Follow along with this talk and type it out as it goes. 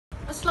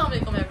Assalamu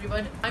alaikum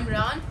everyone. I'm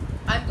Rayyan.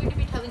 I'm going to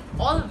be telling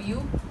all of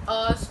you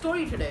a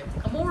story today,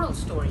 a moral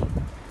story.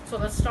 So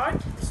let's start.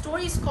 The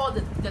story is called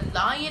The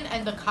Lion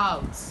and the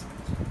Cows.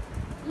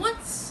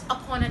 Once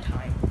upon a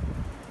time,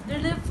 there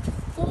lived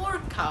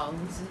 4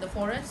 cows in the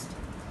forest.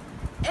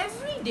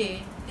 Every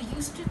day they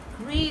used to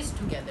graze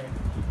together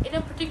in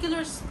a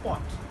particular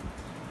spot.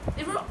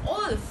 They were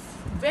all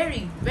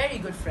very, very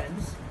good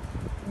friends.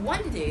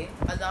 One day,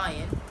 a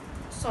lion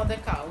saw the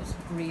cows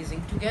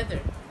grazing together.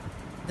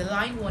 The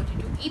lion wanted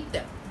to eat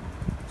them,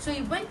 so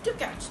he went to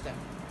catch them.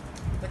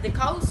 When the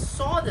cows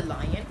saw the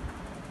lion,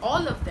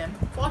 all of them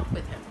fought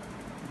with him.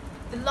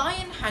 The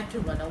lion had to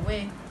run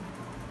away.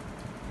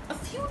 A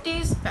few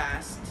days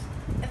passed,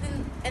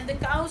 and the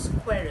cows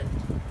quarreled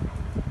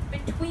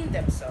between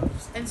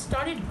themselves and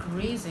started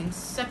grazing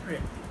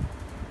separately.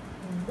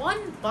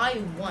 One by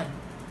one,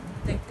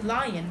 the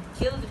lion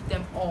killed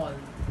them all.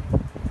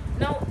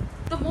 Now,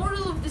 the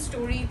moral of the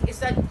story is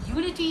that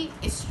unity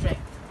is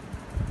strength.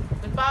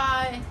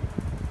 Goodbye.